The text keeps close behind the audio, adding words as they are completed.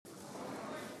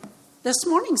This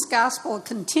morning's gospel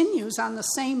continues on the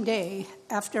same day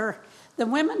after the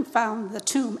women found the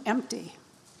tomb empty.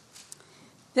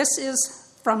 This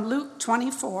is from Luke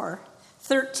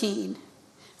 24:13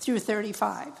 through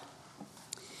 35.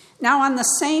 Now on the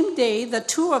same day, the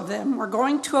two of them were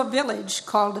going to a village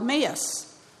called Emmaus,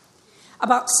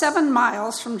 about 7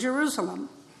 miles from Jerusalem,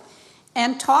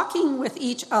 and talking with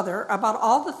each other about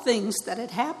all the things that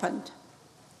had happened.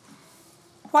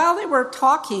 While they were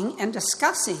talking and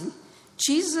discussing,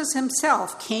 Jesus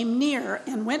himself came near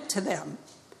and went to them,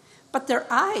 but their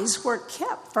eyes were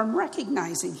kept from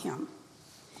recognizing him.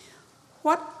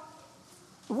 What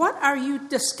are you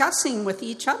discussing with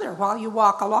each other while you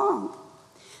walk along?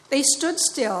 They stood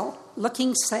still,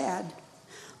 looking sad.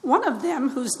 One of them,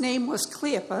 whose name was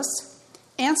Cleopas,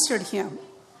 answered him,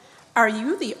 "Are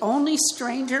you the only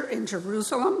stranger in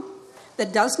Jerusalem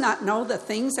that does not know the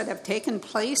things that have taken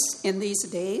place in these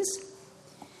days?"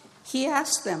 He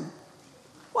asked them,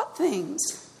 "What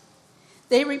things?"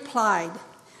 They replied,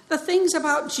 "The things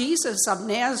about Jesus of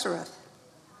Nazareth,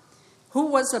 who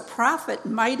was a prophet,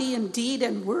 mighty in deed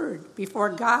and word before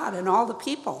God and all the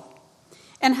people,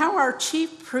 and how our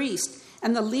chief priest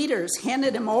and the leaders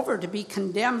handed him over to be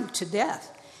condemned to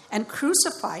death and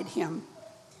crucified him.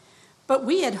 But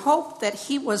we had hoped that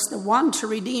he was the one to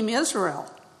redeem Israel.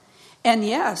 And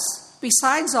yes,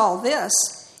 besides all this,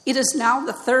 it is now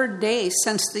the 3rd day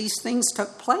since these things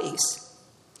took place.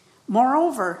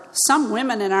 Moreover, some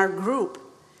women in our group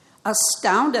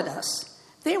astounded us.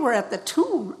 They were at the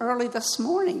tomb early this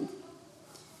morning.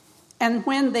 And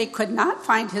when they could not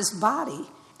find his body,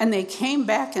 and they came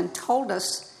back and told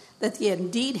us that they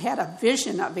indeed had a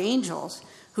vision of angels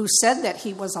who said that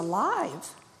he was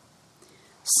alive.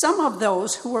 Some of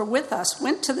those who were with us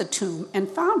went to the tomb and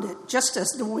found it just as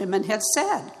the women had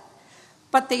said.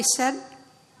 But they said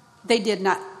they did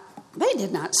not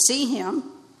see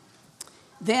him."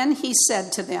 Then he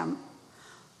said to them,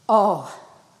 "Oh,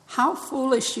 how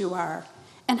foolish you are,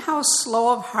 and how slow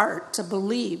of heart to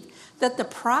believe that the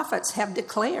prophets have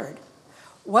declared.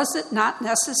 Was it not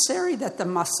necessary that the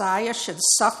Messiah should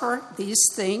suffer these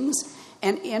things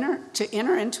and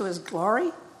enter into his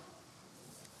glory?"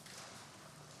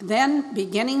 Then,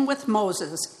 beginning with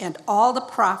Moses and all the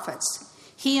prophets,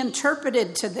 he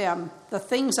interpreted to them the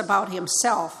things about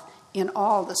himself in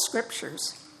all the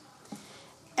scriptures.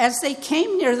 As they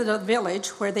came near the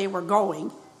village where they were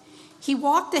going, he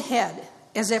walked ahead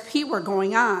as if he were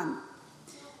going on.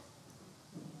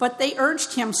 But they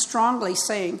urged him strongly,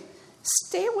 saying,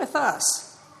 "Stay with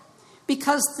us,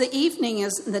 because the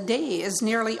day is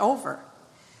nearly over."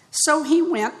 So he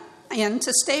went in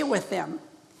to stay with them.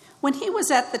 When he was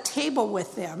at the table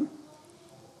with them,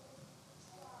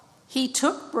 he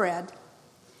took bread,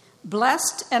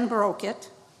 blessed and broke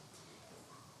it,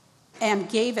 and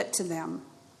gave it to them.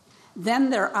 Then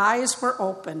their eyes were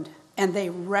opened, and they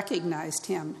recognized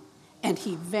him, and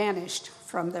he vanished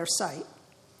from their sight.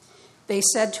 They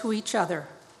said to each other,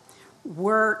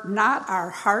 "Were not our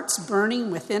hearts burning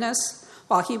within us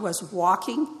while he was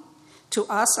walking to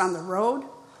us on the road,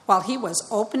 while he was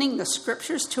opening the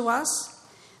scriptures to us?"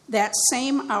 That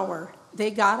same hour,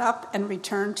 they got up and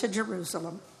returned to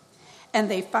Jerusalem, and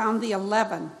they found the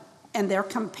 11 and their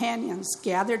companions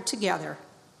gathered together.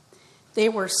 They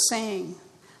were saying,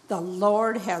 "The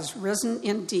Lord has risen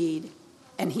indeed,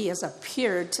 and he has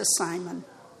appeared to Simon."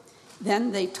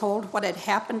 Then they told what had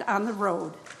happened on the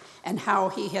road and how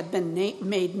he had been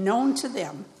made known to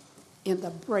them in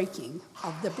the breaking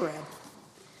of the bread.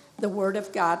 The word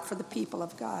of God for the people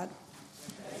of God.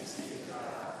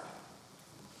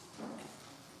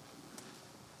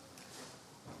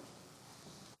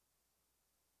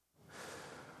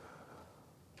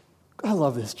 I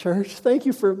love this church. Thank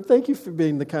you for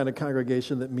being the kind of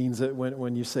congregation that means it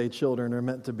when you say children are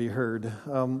meant to be heard.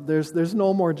 There's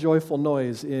no more joyful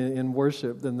noise in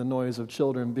worship than the noise of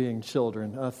children being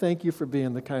children. Thank you for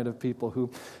being the kind of people who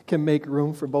can make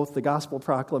room for both the gospel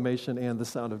proclamation and the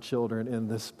sound of children in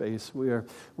this space. We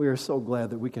are so glad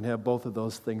that we can have both of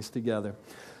those things together.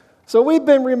 So we've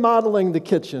been remodeling the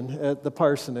kitchen at the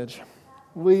parsonage.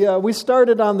 We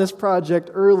started on this project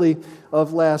early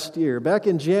of last year. Back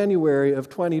in January of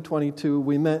 2022,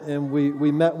 we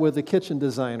met with a kitchen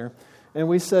designer, and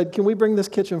we said, "Can we bring this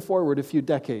kitchen forward a few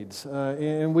decades?"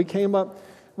 And we came up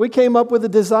we came up with a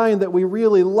design that we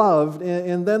really loved,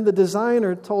 and then the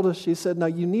designer told us, she said, now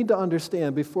you need to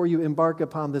understand, before you embark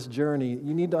upon this journey,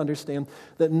 you need to understand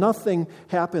that nothing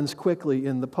happens quickly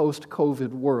in the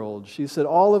post-COVID world. She said,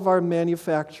 all of our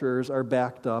manufacturers are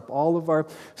backed up, all of our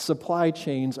supply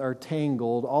chains are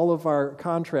tangled, all of our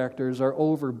contractors are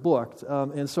overbooked,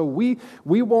 and so we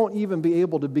won't even be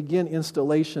able to begin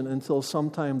installation until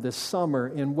sometime this summer,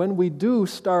 and when we do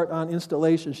start on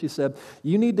installation, she said,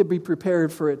 you need to be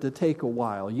prepared for it to take a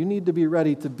while. You need to be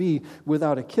ready to be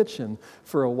without a kitchen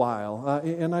for a while.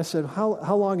 And I said,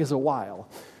 how long is a while?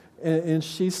 And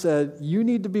she said, you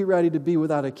need to be ready to be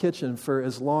without a kitchen for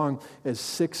as long as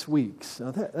 6 weeks.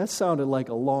 Now that sounded like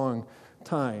a long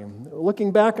time.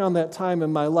 Looking back on that time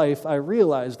in my life, I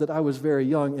realized that I was very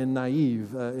young and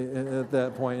naive at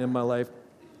that point in my life.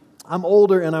 I'm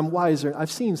older and I'm wiser.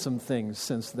 I've seen some things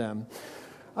since then.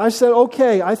 I said,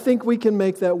 okay, I think we can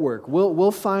make that work.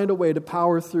 We'll find a way to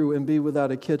power through and be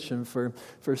without a kitchen for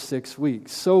 6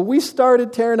 weeks. So we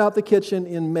started tearing out the kitchen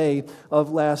in May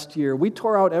of last year. We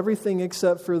tore out everything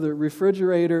except for the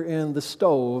refrigerator and the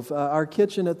stove. Our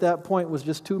kitchen at that point was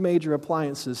just 2 major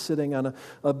appliances sitting on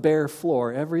a bare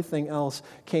floor. Everything else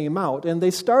came out. And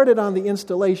they started on the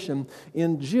installation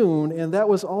in June, and that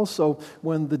was also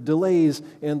when the delays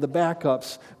and the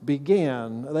backups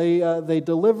began. They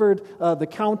delivered the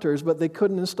counters, but they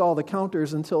couldn't install the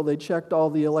counters until they checked all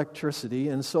the electricity.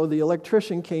 And so the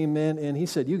electrician came in and he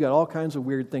said, you got all kinds of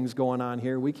weird things going on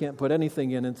here. We can't put anything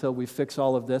in until we fix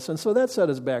all of this. And so that set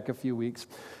us back a few weeks.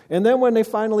 And then when they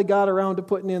finally got around to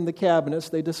putting in the cabinets,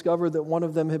 they discovered that one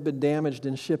of them had been damaged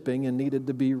in shipping and needed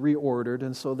to be reordered.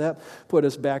 And so that put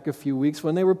us back a few weeks.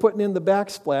 When they were putting in the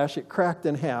backsplash, it cracked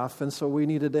in half. And so we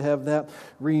needed to have that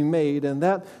remade. And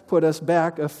that put us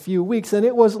back a few weeks. And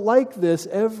it was like this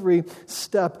every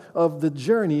step of the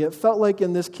journey. It felt like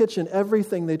in this kitchen,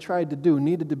 everything they tried to do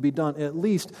needed to be done at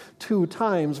least 2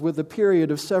 times with a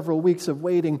period of several weeks of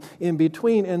waiting in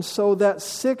between. And so that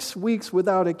 6 weeks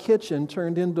without a kitchen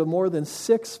turned into more than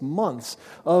 6 months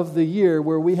of the year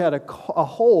where we had a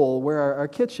hole where our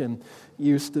kitchen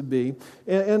used to be.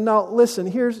 And now, listen,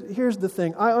 here's the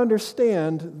thing. I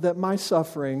understand that my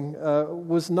suffering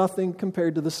was nothing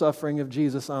compared to the suffering of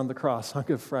Jesus on the cross on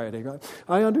Good Friday.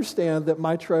 I understand that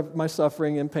my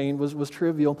suffering and pain was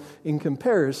trivial in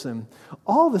comparison.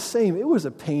 All the same, it was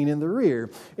a pain in the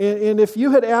rear. And if you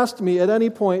had asked me at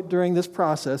any point during this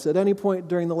process, at any point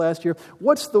during the last year,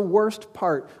 what's the worst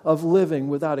part of living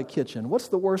without a kitchen? What's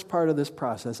the worst part of this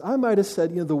process? I might have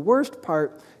said, the worst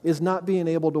part is not being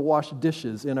able to wash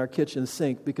dishes in our kitchen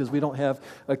sink because we don't have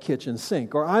a kitchen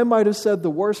sink. Or I might have said the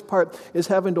worst part is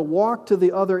having to walk to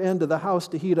the other end of the house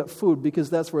to heat up food because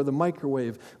that's where the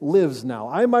microwave lives now.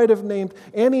 I might have named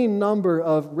any number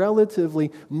of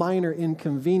relatively minor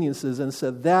inconveniences and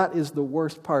said that is the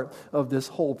worst part of this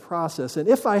whole process. And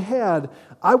if I had,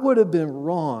 I would have been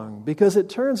wrong because it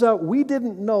turns out we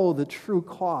didn't know the true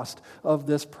cost of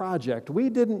this project. We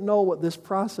didn't know what this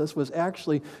process was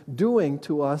actually doing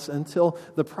to us until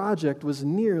the project was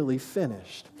nearly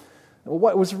finished.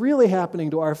 What was really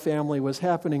happening to our family was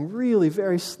happening really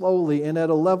very slowly and at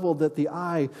a level that the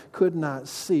eye could not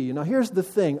see. Now here's the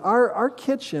thing. Our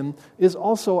kitchen is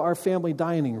also our family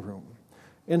dining room.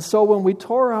 And so when we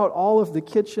tore out all of the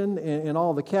kitchen and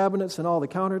all the cabinets and all the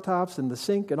countertops and the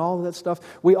sink and all of that stuff,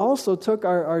 we also took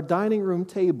our dining room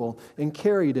table and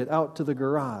carried it out to the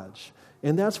garage.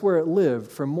 And that's where it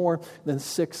lived for more than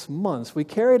 6 months. We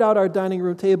carried out our dining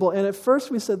room table, and at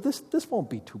first we said, this won't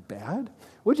be too bad.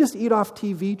 We'll just eat off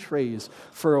TV trays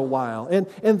for a while.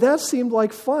 And that seemed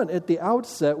like fun at the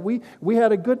outset. We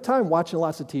had a good time watching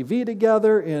lots of TV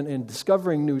together and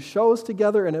discovering new shows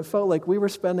together, and it felt like we were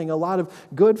spending a lot of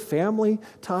good family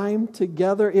time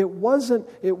together. It wasn't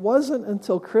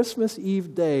until Christmas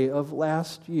Eve day of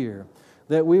last year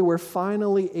that we were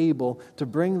finally able to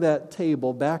bring that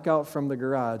table back out from the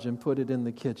garage and put it in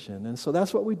the kitchen. And so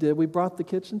that's what we did. We brought the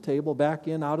kitchen table back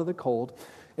in out of the cold.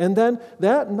 And then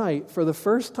that night, for the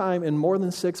first time in more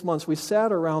than 6 months, we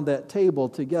sat around that table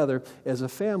together as a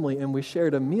family and we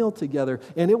shared a meal together.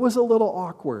 And it was a little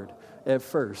awkward at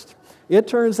first. It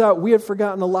turns out we had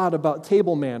forgotten a lot about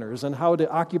table manners and how to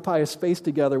occupy a space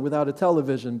together without a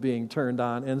television being turned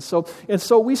on. And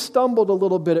so we stumbled a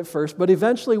little bit at first, but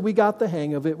eventually we got the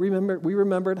hang of it. We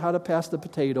remembered how to pass the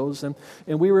potatoes, and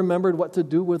we remembered what to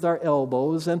do with our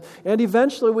elbows. And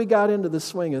eventually we got into the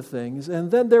swing of things. And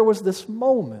then there was this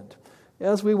moment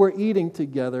as we were eating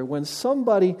together when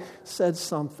somebody said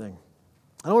something.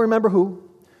 I don't remember who.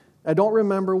 I don't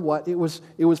remember what. It was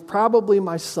probably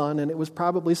my son, and it was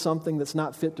probably something that's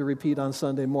not fit to repeat on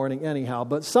Sunday morning anyhow.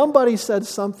 But somebody said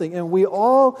something, and we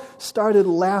all started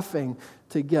laughing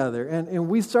together. And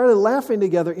we started laughing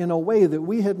together in a way that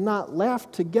we had not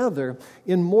laughed together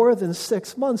in more than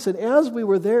 6 months. And as we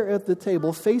were there at the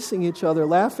table, facing each other,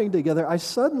 laughing together, I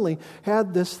suddenly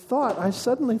had this thought. I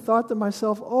suddenly thought to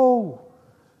myself, oh,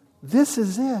 this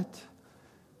is it.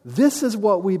 This is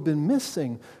what we've been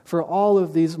missing for all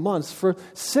of these months. For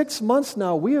 6 months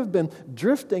now, we have been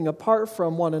drifting apart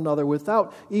from one another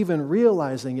without even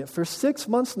realizing it. For 6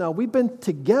 months now, we've been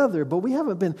together, but we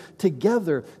haven't been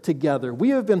together. We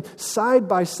have been side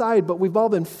by side, but we've all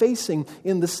been facing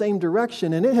in the same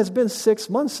direction. And it has been 6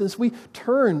 months since we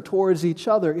turned towards each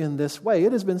other in this way.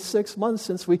 It has been 6 months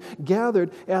since we gathered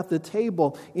at the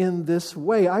table in this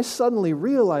way. I suddenly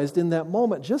realized in that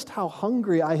moment just how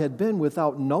hungry I had been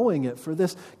without knowing it for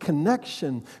this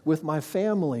connection with my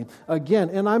family again.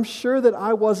 And I'm sure that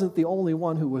I wasn't the only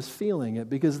one who was feeling it,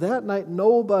 because that night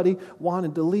nobody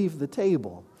wanted to leave the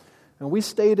table. And we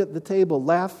stayed at the table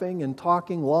laughing and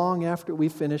talking long after we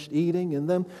finished eating. And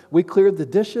then we cleared the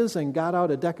dishes and got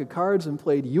out a deck of cards and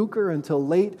played euchre until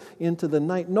late into the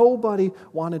night. Nobody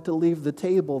wanted to leave the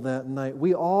table that night.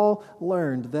 We all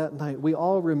learned that night. We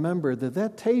all remembered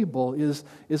that table is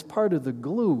part of the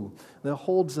glue that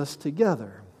holds us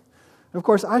together. Of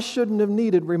course, I shouldn't have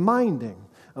needed reminding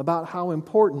about how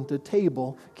important a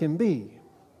table can be.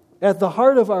 At the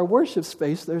heart of our worship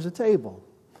space, there's a table.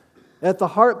 At the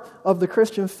heart of the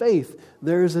Christian faith,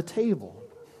 there is a table.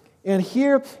 And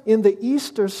here in the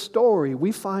Easter story,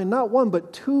 we find not one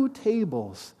but two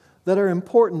tables that are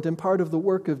important and part of the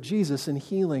work of Jesus in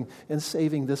healing and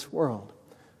saving this world.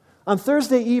 On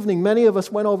Thursday evening, many of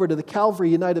us went over to the Calvary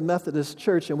United Methodist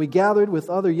Church, and we gathered with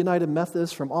other United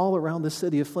Methodists from all around the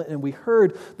city of Flint, and we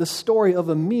heard the story of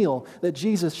a meal that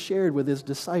Jesus shared with his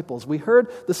disciples. We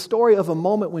heard the story of a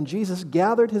moment when Jesus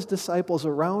gathered his disciples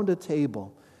around a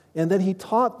table, and then he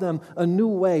taught them a new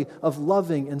way of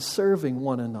loving and serving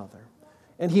one another.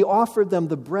 And he offered them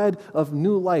the bread of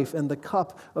new life and the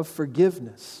cup of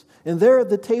forgiveness. And there at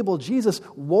the table, Jesus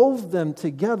wove them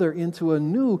together into a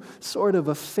new sort of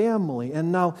a family.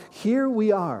 And now here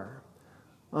we are,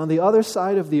 on the other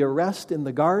side of the arrest in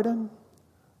the garden,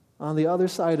 on the other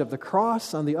side of the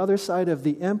cross, on the other side of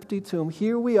the empty tomb.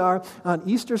 Here we are on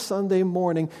Easter Sunday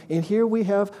morning, and here we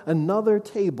have another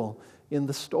table in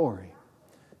the story.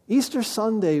 Easter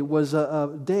Sunday was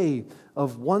a day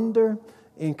of wonder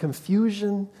and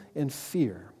confusion and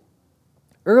fear.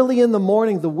 Early in the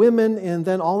morning, the women and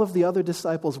then all of the other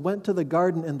disciples went to the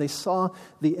garden and they saw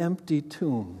the empty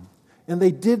tomb. And they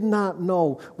did not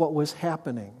know what was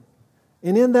happening.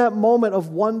 And in that moment of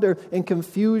wonder and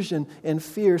confusion and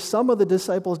fear, some of the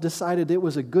disciples decided it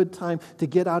was a good time to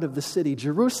get out of the city.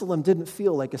 Jerusalem didn't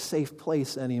feel like a safe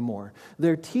place anymore.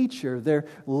 Their teacher, their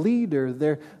leader,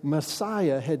 their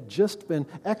Messiah had just been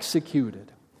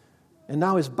executed. And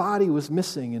now his body was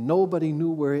missing and nobody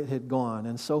knew where it had gone.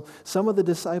 And so some of the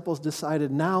disciples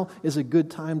decided now is a good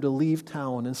time to leave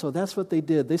town. And so that's what they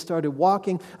did. They started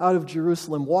walking out of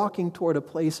Jerusalem, walking toward a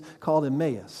place called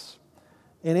Emmaus.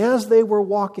 And as they were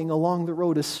walking along the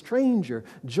road, a stranger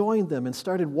joined them and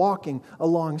started walking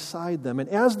alongside them. And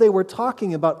as they were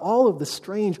talking about all of the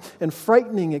strange and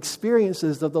frightening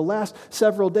experiences of the last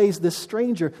several days, this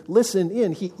stranger listened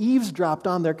in. He eavesdropped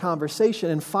on their conversation.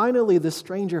 And finally, the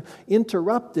stranger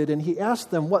interrupted and he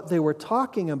asked them what they were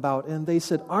talking about. And they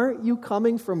said, "Aren't you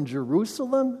coming from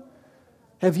Jerusalem?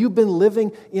 Have you been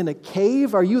living in a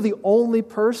cave? Are you the only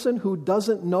person who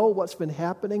doesn't know what's been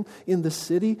happening in the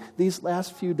city these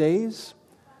last few days?"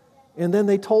 And then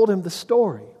they told him the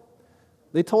story.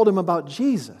 They told him about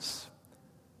Jesus.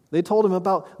 They told him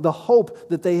about the hope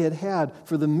that they had had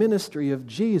for the ministry of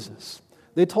Jesus.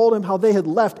 They told him how they had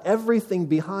left everything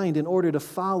behind in order to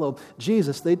follow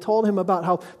Jesus. They told him about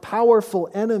how powerful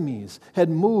enemies had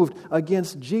moved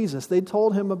against Jesus. They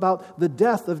told him about the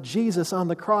death of Jesus on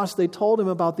the cross. They told him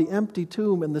about the empty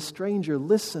tomb, and the stranger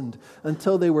listened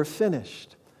until they were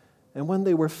finished. And when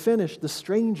they were finished, the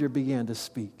stranger began to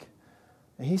speak.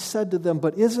 And he said to them,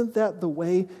 "But isn't that the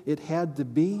way it had to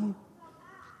be?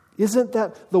 Isn't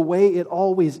that the way it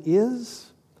always is?"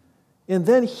 And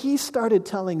then he started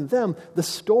telling them the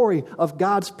story of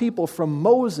God's people from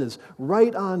Moses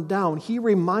right on down. He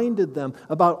reminded them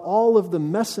about all of the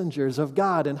messengers of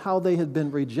God and how they had been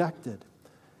rejected.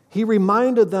 He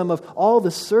reminded them of all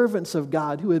the servants of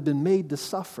God who had been made to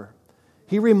suffer.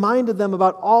 He reminded them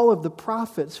about all of the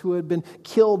prophets who had been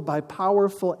killed by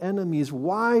powerful enemies.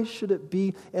 Why should it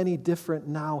be any different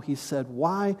now, he said.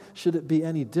 Why should it be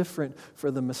any different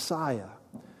for the Messiah?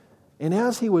 And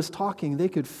as he was talking, they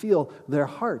could feel their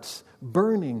hearts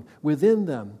burning within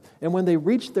them. And when they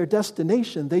reached their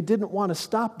destination, they didn't want to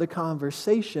stop the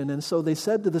conversation. And so they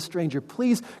said to the stranger,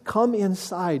 "Please come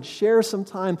inside, share some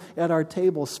time at our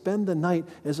table, spend the night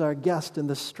as our guest." And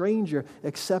the stranger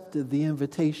accepted the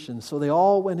invitation. So they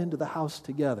all went into the house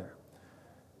together.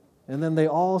 And then they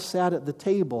all sat at the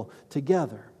table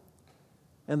together.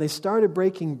 And they started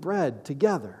breaking bread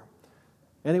together.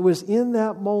 And it was in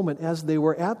that moment, as they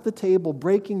were at the table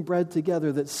breaking bread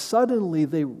together, that suddenly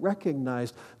they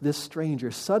recognized this stranger.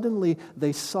 Suddenly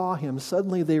they saw him.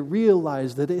 Suddenly they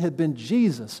realized that it had been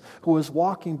Jesus who was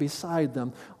walking beside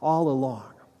them all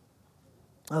along.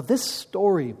 Now, this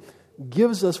story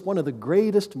gives us one of the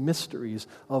greatest mysteries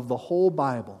of the whole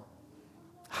Bible.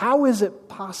 How is it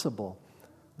possible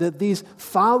that these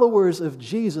followers of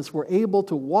Jesus were able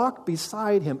to walk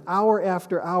beside him hour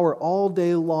after hour all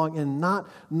day long and not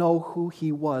know who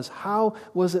he was? How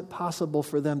was it possible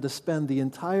for them to spend the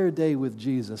entire day with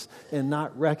Jesus and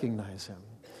not recognize him?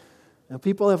 Now,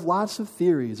 people have lots of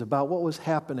theories about what was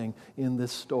happening in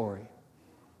this story.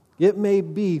 It may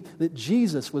be that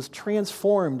Jesus was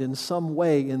transformed in some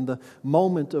way in the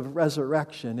moment of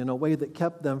resurrection in a way that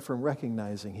kept them from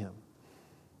recognizing him.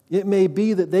 It may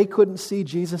be that they couldn't see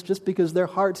Jesus just because their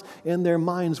hearts and their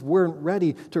minds weren't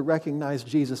ready to recognize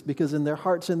Jesus, because in their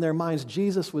hearts and their minds,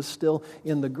 Jesus was still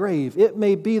in the grave. It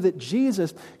may be that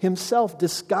Jesus himself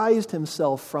disguised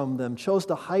himself from them, chose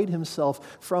to hide himself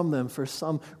from them for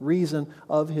some reason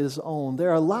of his own.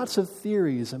 There are lots of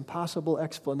theories and possible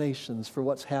explanations for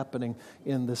what's happening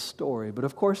in this story. But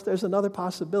of course, there's another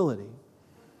possibility.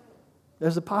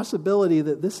 There's a possibility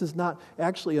that this is not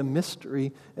actually a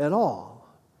mystery at all.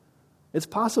 It's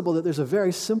possible that there's a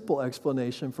very simple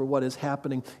explanation for what is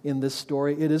happening in this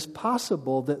story. It is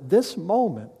possible that this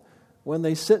moment, when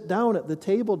they sit down at the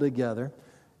table together,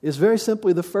 is very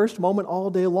simply the first moment all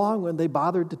day long when they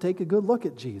bothered to take a good look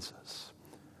at Jesus.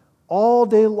 All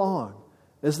day long,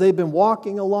 as they've been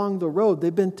walking along the road,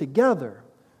 they've been together,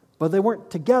 but they weren't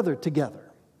together.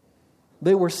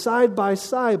 They were side by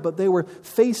side, but they were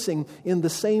facing in the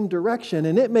same direction.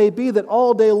 And it may be that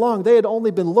all day long they had only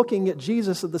been looking at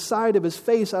Jesus at the side of his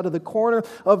face, out of the corner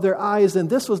of their eyes. And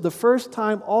this was the first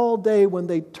time all day when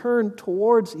they turned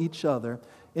towards each other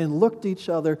and looked each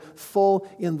other full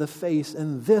in the face.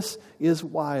 And this is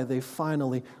why they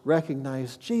finally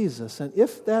recognized Jesus. And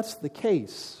if that's the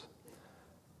case,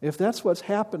 if that's what's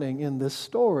happening in this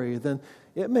story, then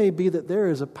it may be that there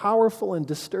is a powerful and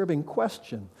disturbing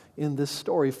question in this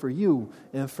story for you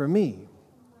and for me.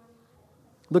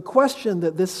 The question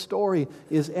that this story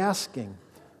is asking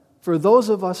for those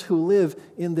of us who live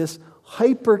in this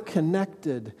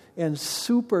hyper-connected and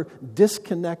super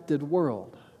disconnected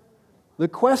world. The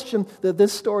question that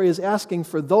this story is asking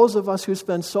for those of us who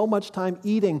spend so much time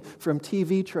eating from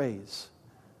TV trays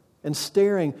and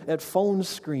staring at phone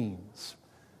screens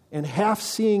and half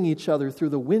seeing each other through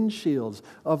the windshields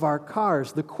of our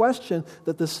cars. The question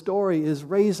that the story is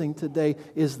raising today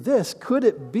is this: could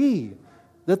it be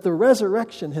that the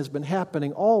resurrection has been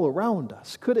happening all around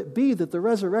us? Could it be that the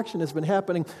resurrection has been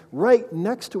happening right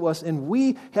next to us and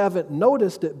we haven't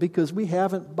noticed it because we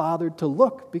haven't bothered to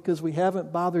look, because we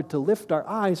haven't bothered to lift our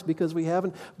eyes, because we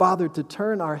haven't bothered to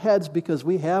turn our heads, because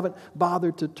we haven't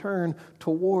bothered to turn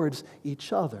towards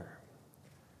each other?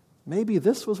 Maybe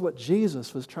this was what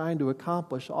Jesus was trying to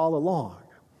accomplish all along.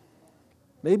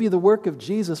 Maybe the work of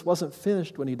Jesus wasn't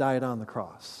finished when he died on the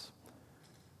cross.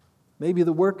 Maybe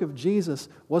the work of Jesus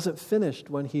wasn't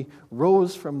finished when he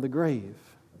rose from the grave.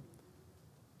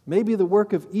 Maybe the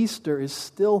work of Easter is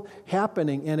still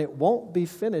happening and it won't be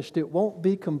finished. It won't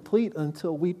be complete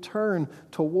until we turn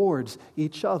towards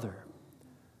each other.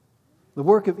 The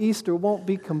work of Easter won't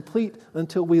be complete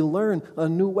until we learn a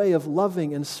new way of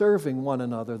loving and serving one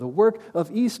another. The work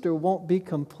of Easter won't be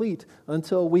complete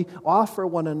until we offer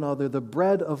one another the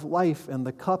bread of life and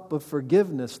the cup of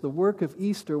forgiveness. The work of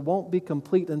Easter won't be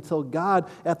complete until God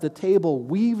at the table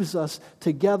weaves us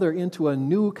together into a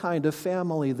new kind of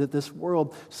family that this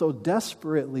world so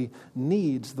desperately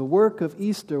needs. The work of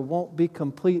Easter won't be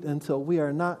complete until we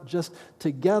are not just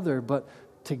together, but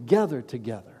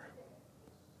together.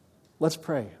 Let's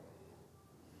pray.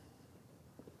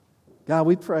 God,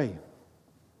 we pray.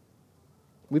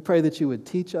 We pray that you would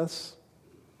teach us.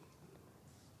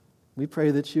 We pray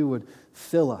that you would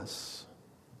fill us.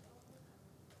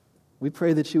 We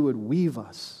pray that you would weave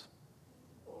us,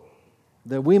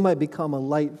 that we might become a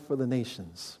light for the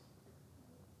nations.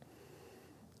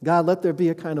 God, let there be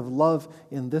a kind of love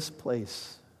in this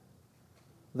place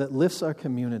that lifts our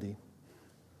community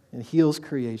and heals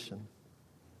creation.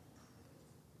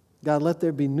 God, let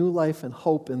there be new life and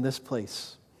hope in this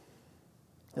place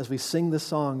as we sing the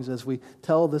songs, as we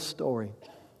tell the story,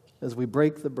 as we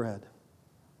break the bread.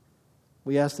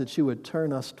 We ask that you would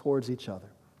turn us towards each other.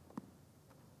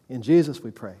 In Jesus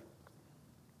we pray.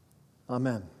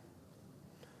 Amen.